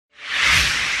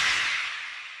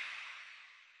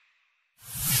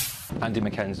Andy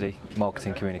McKenzie,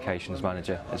 Marketing Communications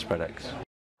Manager at Spreadex.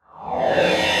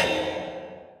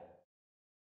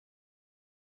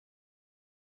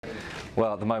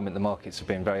 Well, at the moment the markets have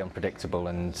been very unpredictable,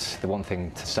 and the one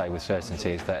thing to say with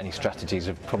certainty is that any strategies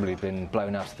have probably been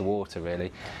blown out of the water,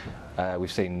 really.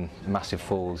 We've seen massive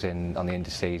falls on the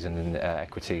indices and in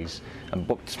equities, and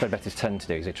what spread bettors tend to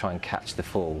do is they try and catch the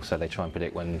fall, so they try and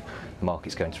predict when the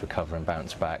market's going to recover and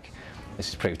bounce back. This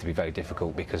has proved to be very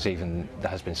difficult because even there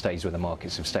has been stages where the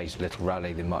markets have staged a little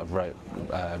rally, they might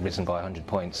have risen by 100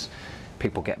 points,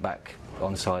 people get back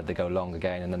on side, they go long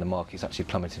again, and then the market's actually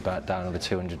plummeted back down another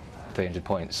 200, 300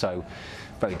 points. So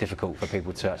very difficult for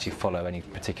people to actually follow any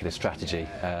particular strategy.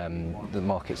 The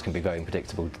markets can be very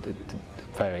unpredictable.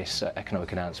 Various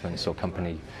economic announcements or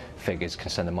company figures can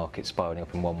send the market spiralling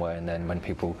up in one way, and then when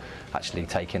people actually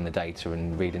take in the data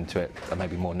and read into it, or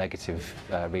maybe more negative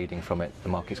reading from it, the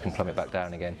markets can plummet back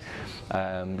down again.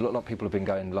 A lot of people have been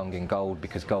going long in gold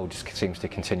because gold just seems to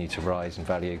continue to rise in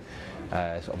value.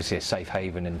 It's obviously a safe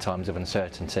haven in times of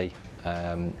uncertainty.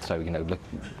 So you know,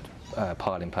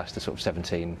 piling past the sort of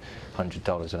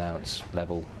 $1,700 an ounce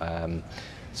level.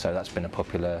 So that's been a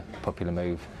popular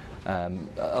move.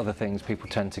 Other things, people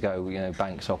tend to go, you know,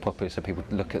 banks are popular, so people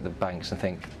look at the banks and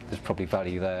think there's probably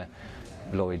value there.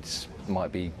 Lloyd's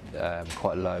might be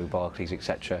quite low, Barclays,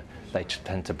 etc. They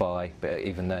tend to buy, but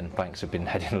even then banks have been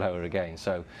heading lower again.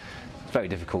 So it's very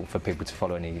difficult for people to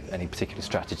follow any particular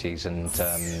strategies, and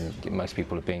most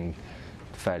people have been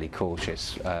fairly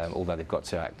cautious, although they've got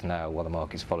to act now while the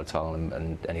market's volatile,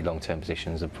 and any long-term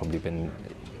positions have probably been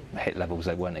hit levels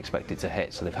they weren't expected to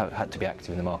hit, so they've had to be active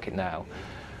in the market now.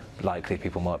 Likely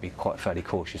people might be quite fairly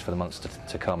cautious for the months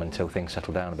to come until things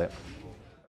settle down a bit.